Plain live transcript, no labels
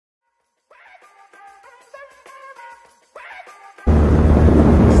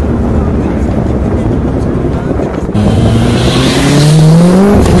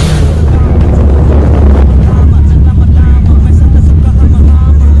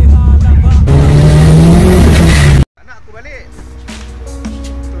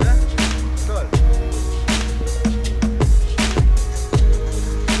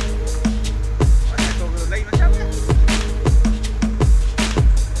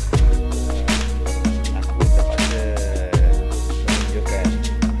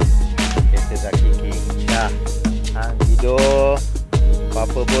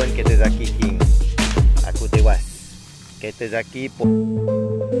Mr. Zaki.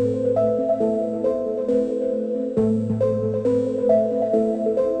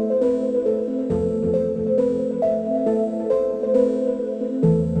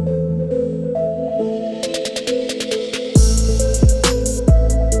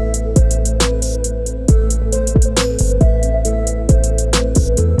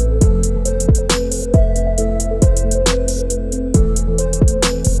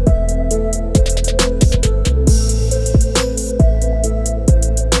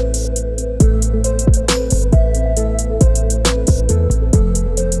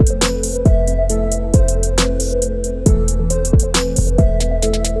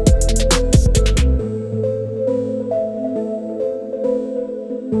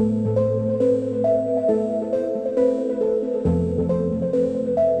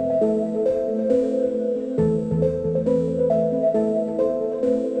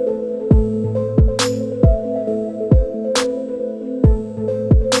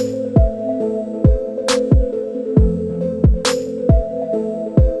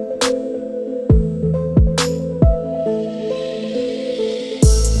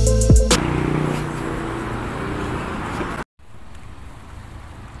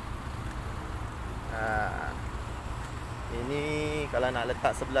 Ini kalau nak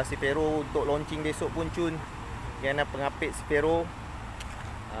letak sebelah Spero untuk launching besok pun cun, yang nak pengapit Spero.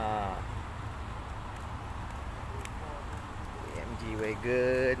 AMG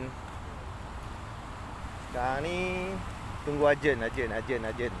wagon. Sekarang ni tunggu Ajen.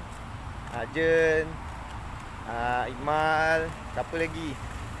 Iqmal, siapa lagi?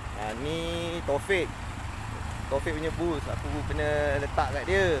 Ni Taufik punya boost. Aku kena letak kat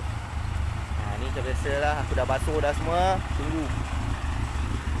dia. Ni macam biasa lah. Aku dah basuh dah semua. Tunggu.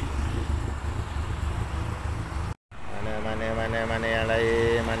 Mana yang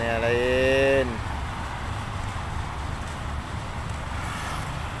lain.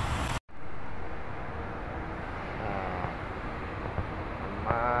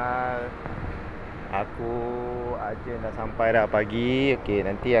 Aku Ajen dah sampai dah pagi. Okey,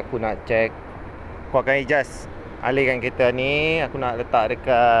 nanti aku nak check. Aku akan adjust, alihkan kereta ni. Aku nak letak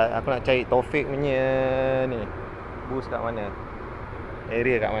dekat, aku nak cari Taufik punya ni bus kat mana,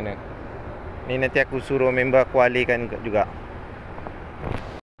 area kat mana. Ni nanti aku suruh member aku alihkan juga.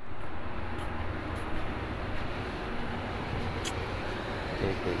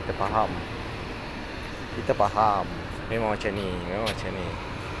 Okay, kita faham. Memang macam ni.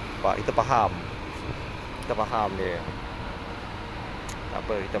 Pak, kita faham dia. Tak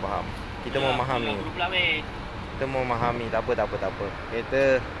apa, kita faham. Kita mau memahami. Tak apa.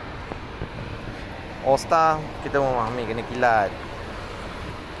 Kereta All Star kita mau memahami, kena kilat.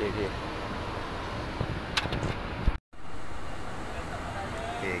 Okey.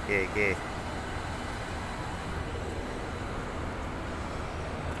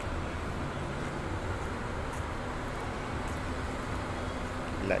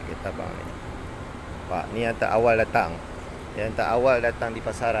 Kilat kereta bang ni. Pak, ni yang tak awal datang. Di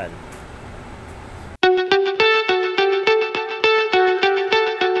pasaran.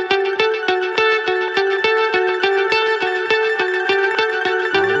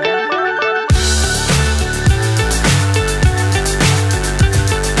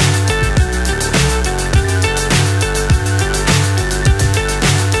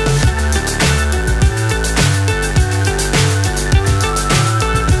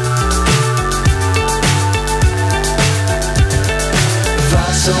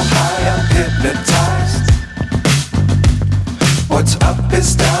 So high I'm hypnotized. What's up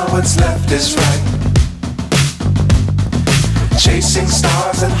is down, what's left is right. Chasing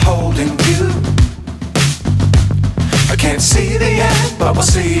stars and holding you. I can't see the end, but we'll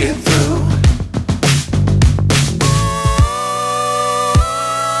see it through.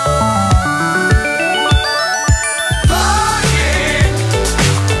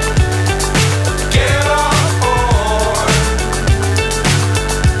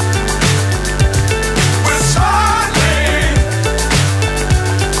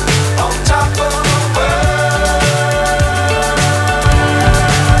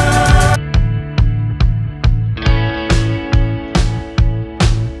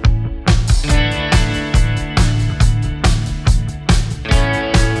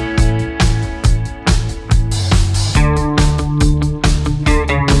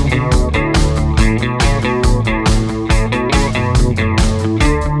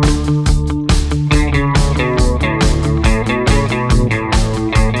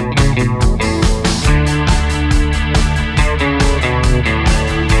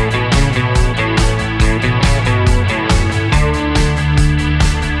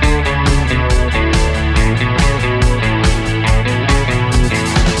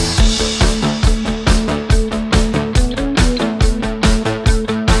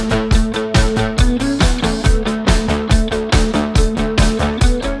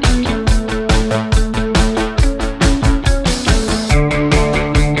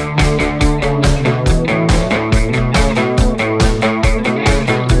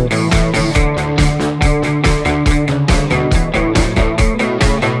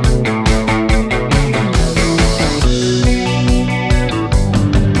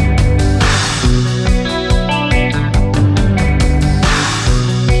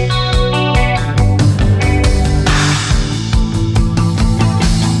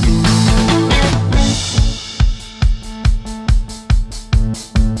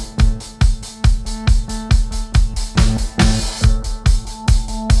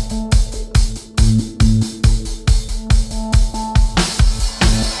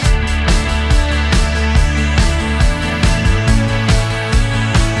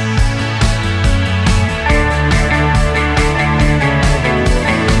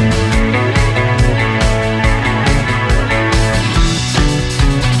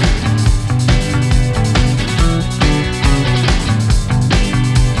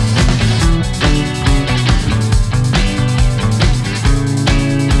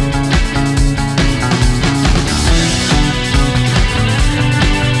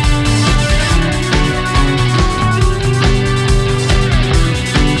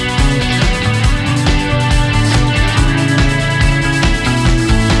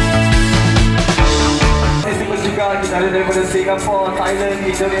 Singapore, Thailand,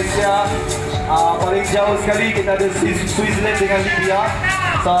 Indonesia. Paling jauh sekali kita ada Switzerland dengan Libya.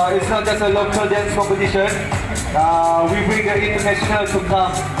 So it's not just a local dance competition. We bring the international to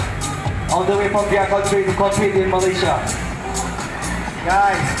come all the way from their country to compete in Malaysia.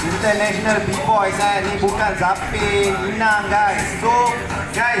 Guys, international b-boys ni bukan Zapin, Minang guys. So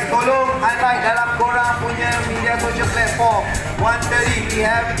guys, tolong highlight dalam korang punya media social platform. 1:30 we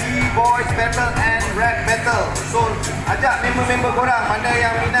have b-boys battle and rap battle. So ajak member-member korang mana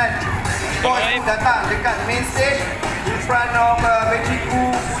yang minat boys datang dekat main stage in front of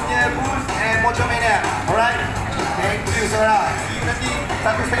Bajiku punya booth and Motormaniac. Alright? Thank you Sora. See you nanti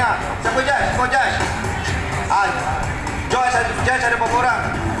 1:30. Siapa judge? Kau judge? Judge ada berapa orang?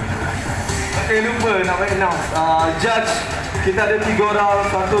 Okay, lupa nak announce. Judge, kita ada 3 orang.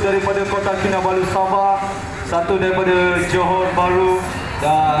 Satu daripada Kota Kinabalu Sabah, satu daripada Johor Bahru,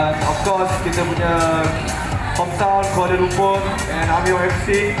 dan of course kita punya hometown Kuala Lumpur and Amio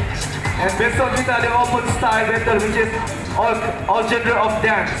FC. And besok kita ada open style battle, which is all genre of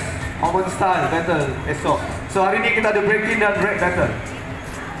dance. Open style battle esok. So hari ni kita ada breaking dan rap battle.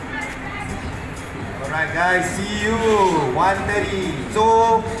 Alright guys, see you 1:30.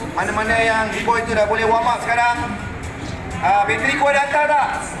 So mana-mana yang b-boy tu dah boleh warm up sekarang. Bateri ku ada hantar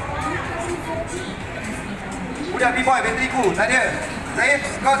tak? Udah b-boy, bateri ku tak ada. Saya,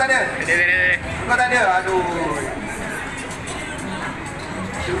 kau tak ada? Kau tak ada? Aduh.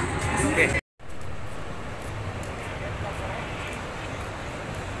 Okay.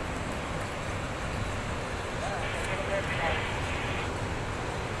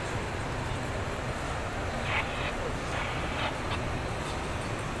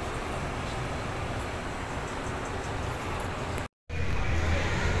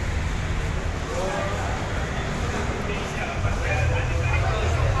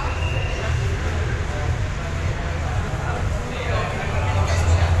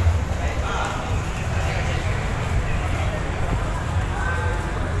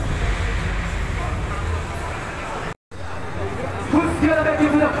 To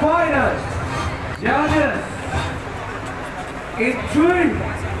the final judges in 3,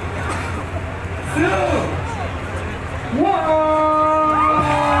 2, 1.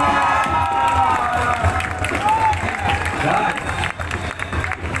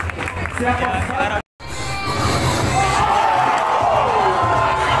 Siapa?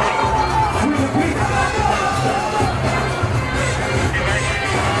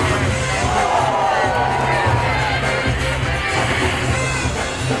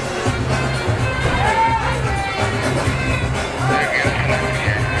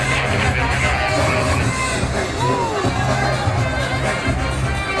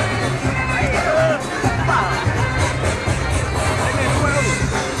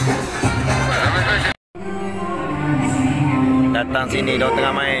 Datang sini, diorang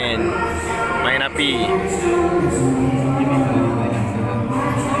tengah main api.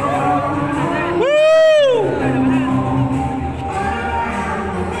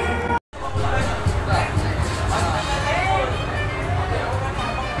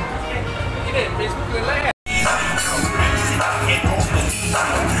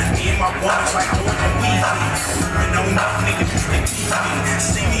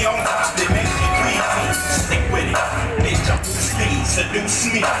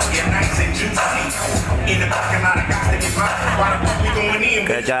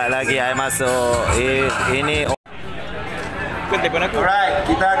 Kejap lagi saya masuk. Ini alright,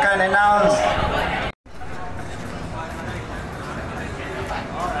 kita akan announce.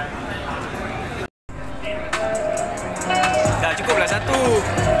 Dah cukuplah satu.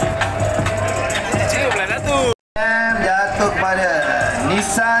 Jatuh kepada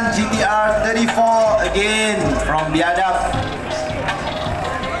Nissan GTR 34 again from Biadab.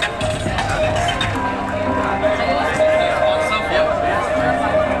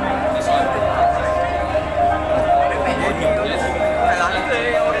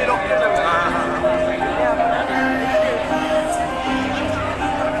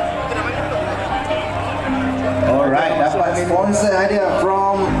 Alright, dapat sponsor hadiah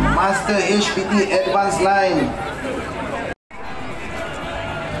from Master HPT Advanced Line.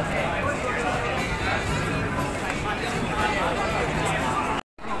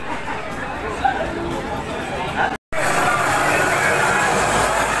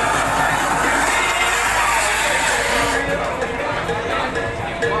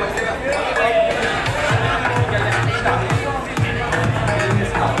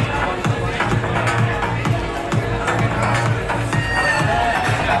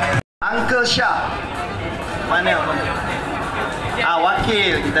 Uncle Shah. Mana?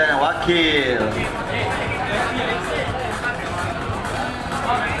 Wakil. Kita nak wakil.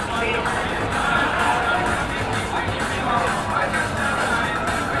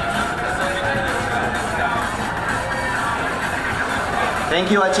 Thank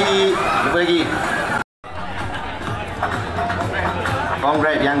you Acik. Jumpa lagi.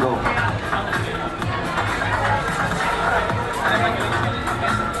 Congrats Yango.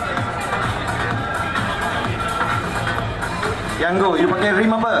 Yango, you pakai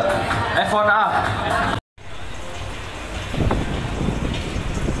rim apa? F1R.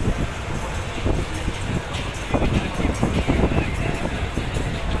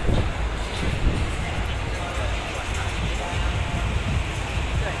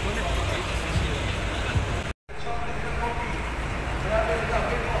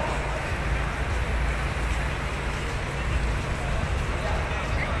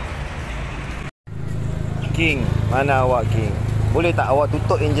 King, mana awak King? Boleh tak awak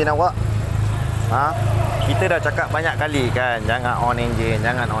tutup enjin awak? Ha? Kita dah cakap banyak kali kan, jangan on enjin,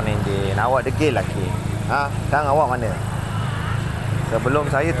 jangan on enjin. Awak degil lah King. Ha? Sekarang awak mana? Sebelum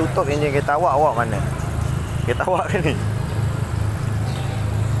saya tutup enjin kereta awak, awak mana? Kereta awak ke ni?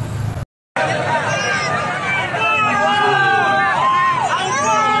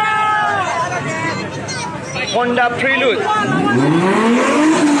 Honda Prelude.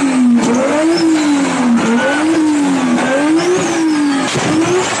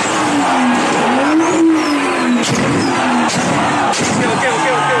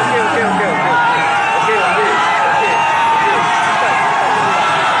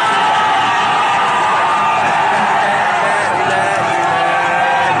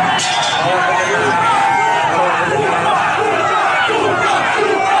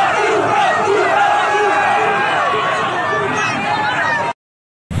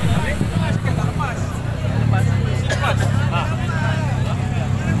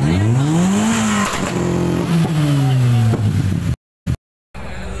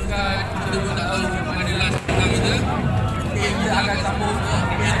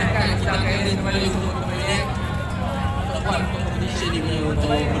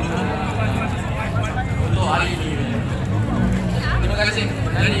 Untuk hari ini. Terima kasih.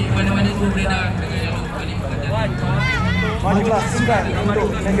 Dari mana-mana semua beredar dengan yang paling penting. Majulah sukan untuk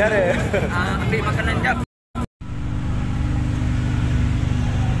negara. Ambil makanan jap.